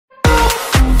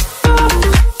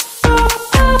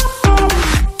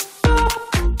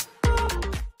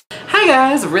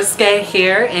guys, Risqué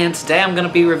here, and today I'm going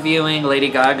to be reviewing Lady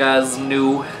Gaga's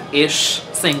new-ish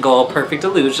single, Perfect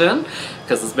Illusion,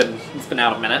 because it's been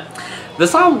out a minute. The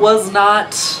song was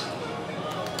not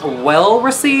well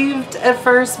received at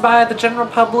first by the general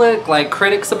public. Like,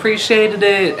 critics appreciated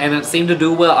it, and it seemed to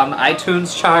do well on the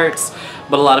iTunes charts,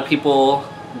 but a lot of people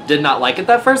did not like it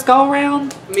that first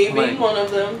go-around. Me being one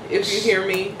of them, if you hear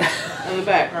me in the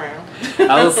background.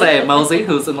 I will say, Mosey,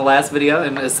 who's in the last video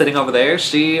and is sitting over there,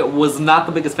 she was not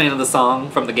the biggest fan of the song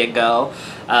from the get-go.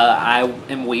 I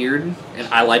am weird, and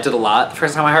I liked it a lot the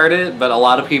first time I heard it, but a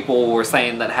lot of people were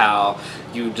saying that how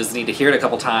you just need to hear it a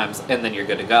couple times and then you're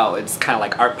good to go. It's kind of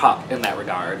like art pop in that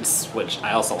regards, which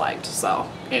I also liked. So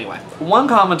anyway, one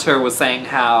commenter was saying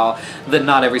how that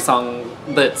not every song,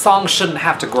 that songs shouldn't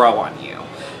have to grow on you.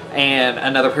 And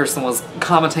another person was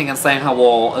commenting and saying how,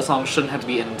 well, a song shouldn't have to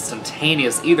be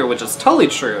instantaneous either, which is totally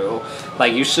true.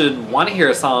 Like, you should want to hear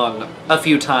a song a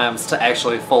few times to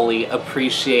actually fully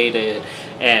appreciate it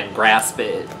and grasp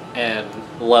it and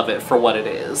love it for what it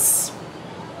is.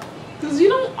 Because you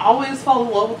don't always fall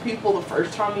in love with people the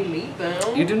first time you meet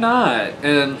them. You do not.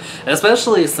 And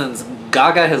especially since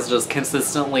Gaga has just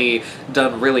consistently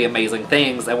done really amazing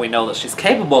things, and we know that she's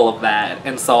capable of that.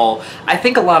 And so I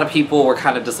think a lot of people were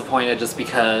kind of disappointed just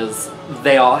because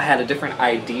they all had a different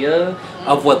idea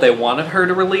of what they wanted her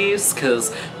to release.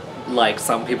 Because, like,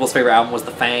 some people's favorite album was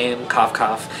The Fame, cough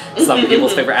cough. Some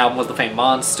people's favorite album was The Fame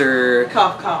Monster,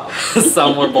 cough cough.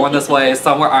 Some were Born This Way,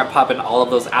 some were Art Pop, and all of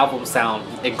those albums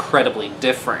sound incredibly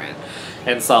different.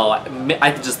 And so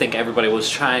I just think everybody was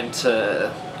trying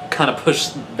to kind of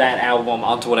push that album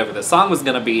onto whatever the song was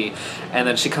going to be, and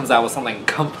then she comes out with something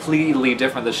completely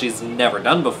different that she's never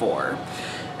done before.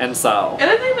 And so... And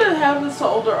I think that happens to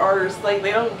older artists, like,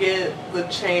 they don't get the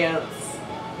chance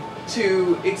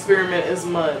to experiment as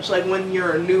much. Like, when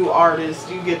you're a new artist,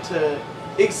 you get to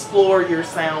explore your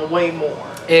sound way more.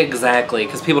 Exactly,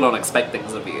 because people don't expect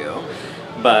things of you.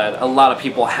 But a lot of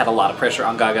people had a lot of pressure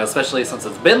on Gaga, especially since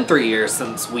it's been 3 years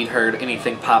since we'd heard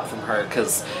anything pop from her,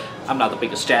 because I'm not the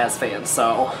biggest jazz fan,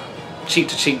 so Cheek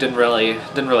to Cheek didn't really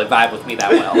vibe with me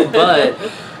that well. But,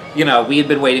 you know, we had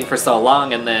been waiting for so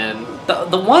long, and then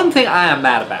the one thing I am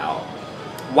mad about,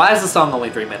 why is the song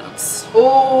only 3 minutes?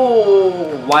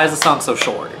 Oh, why is the song so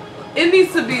short? It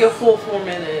needs to be a full 4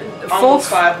 minutes, almost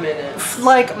 5 minutes.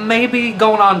 Like, maybe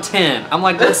going on 10. I'm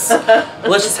like, let's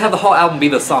just have the whole album be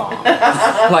the song.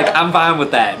 Like, I'm fine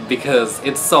with that because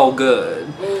it's so good.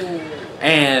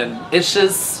 And it's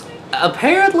just,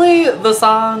 apparently the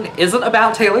song isn't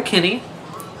about Taylor Kinney.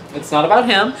 It's not about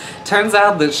him. Turns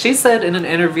out that she said in an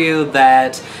interview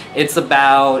that it's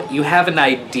about you have an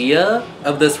idea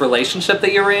of this relationship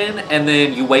that you're in, and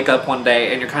then you wake up one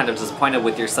day and you're kind of disappointed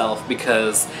with yourself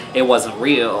because it wasn't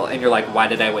real, and you're like, why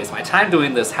did I waste my time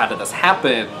doing this? How did this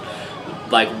happen?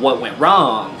 Like, what went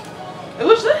wrong?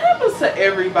 Which that happens to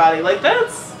everybody. Like,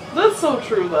 that's so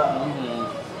true though.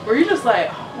 Where you're just like,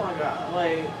 oh my god,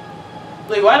 like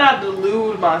why not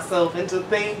delude myself into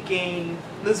thinking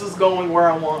this was going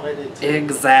where I wanted it to?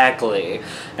 Exactly.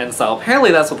 And so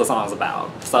apparently that's what the song's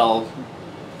about. So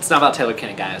it's not about Taylor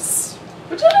Kinney, guys.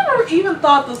 But I never even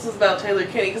thought this was about Taylor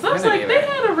Kinney, because I was like, they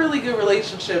had a really good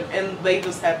relationship and they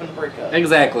just happened to break up.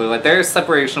 Exactly. Like, their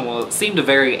separation seemed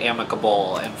very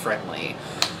amicable and friendly.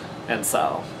 And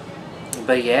so,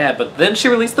 but yeah, but then she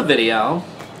released the video,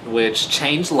 which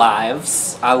changed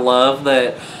lives. I love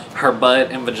that her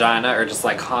butt and vagina are just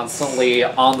like constantly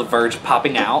on the verge of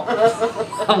popping out.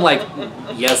 I'm like,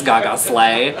 yes, Gaga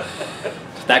slay.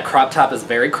 That crop top is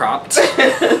very cropped.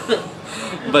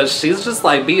 But she's just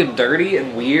like being dirty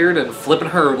and weird and flipping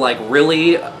her like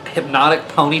really hypnotic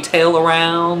ponytail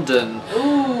around, and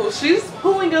ooh, she's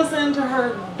pulling us into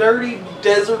her dirty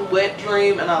desert wet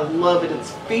dream, and I love it.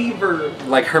 It's fever.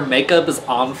 Like, her makeup is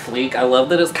on fleek. I love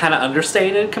that it's kind of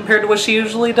understated compared to what she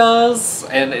usually does,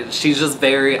 and she's just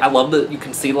very, I love that you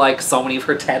can see like so many of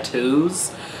her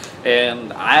tattoos.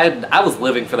 And I was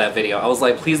living for that video. I was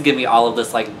like, please give me all of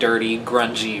this like dirty,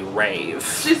 grungy rave.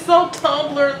 She's so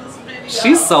Tumblr in this video.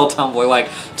 She's so Tumblr. Like,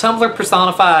 Tumblr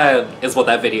personified is what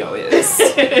that video is.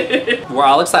 We're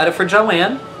all excited for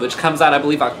Joanne, which comes out, I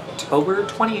believe, October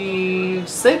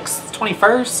 26th,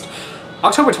 21st?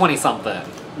 October 20-something.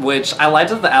 Which I liked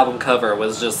that the album cover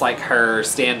was just like her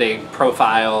standing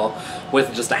profile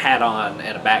with just a hat on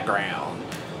and a background.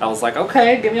 I was like,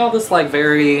 okay, give me all this like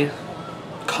very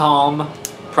calm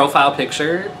profile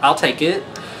picture. I'll take it.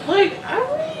 Like, I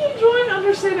really enjoy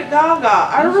Understated Gaga.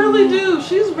 I really do.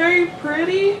 She's very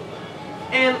pretty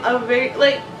and a very,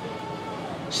 like,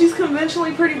 she's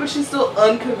conventionally pretty, but she's still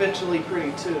unconventionally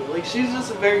pretty too. Like, she's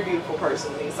just a very beautiful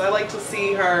person to me. So I like to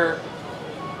see her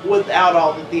without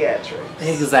all the theatrics.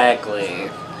 Exactly.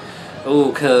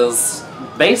 Ooh, cause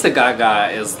Basic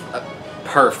Gaga is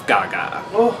perf Gaga.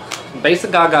 Oh,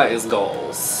 Basic Gaga is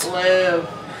goals. live.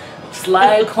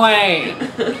 Slay Queen.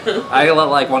 I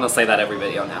like want to say that every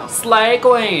video now. Slay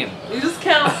Queen. You just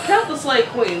count the Slay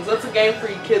Queens. That's a game for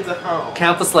you kids at home.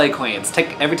 Count the Slay Queens.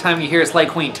 Every time you hear a Slay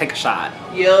Queen, take a shot.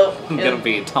 Yep. I'm gonna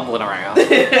be tumbling around.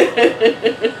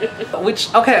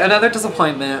 Which, okay, another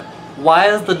disappointment. Why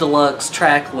is the deluxe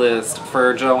track list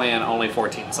for Joanne only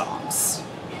 14 songs?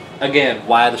 Again,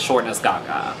 why the shortness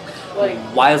Gaga? Like,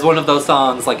 Why is one of those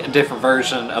songs like a different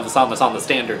version of a song that's on the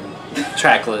standard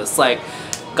track list? Like,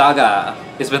 Gaga,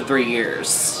 it's been 3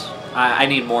 years. I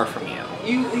need more from you.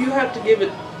 you have to give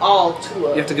it all to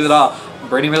us. You have to give it all.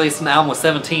 Britney released an album with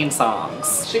 17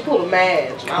 songs. She pulled a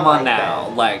Madge. Come on now.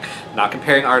 Like, not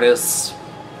comparing artists.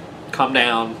 Calm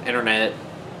down, internet.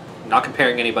 Not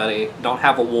comparing anybody. Don't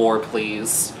have a war,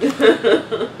 please. Because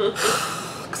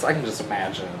I can just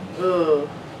imagine. Ugh.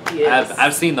 Yes.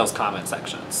 I've seen those comment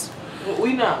sections. But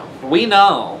we know. We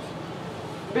know.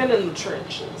 Been in the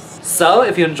trenches. So,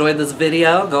 if you enjoyed this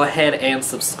video, go ahead and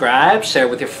subscribe, share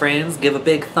with your friends, give a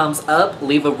big thumbs up,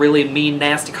 leave a really mean,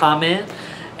 nasty comment,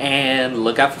 and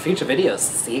look out for future videos.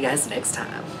 See you guys next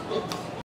time.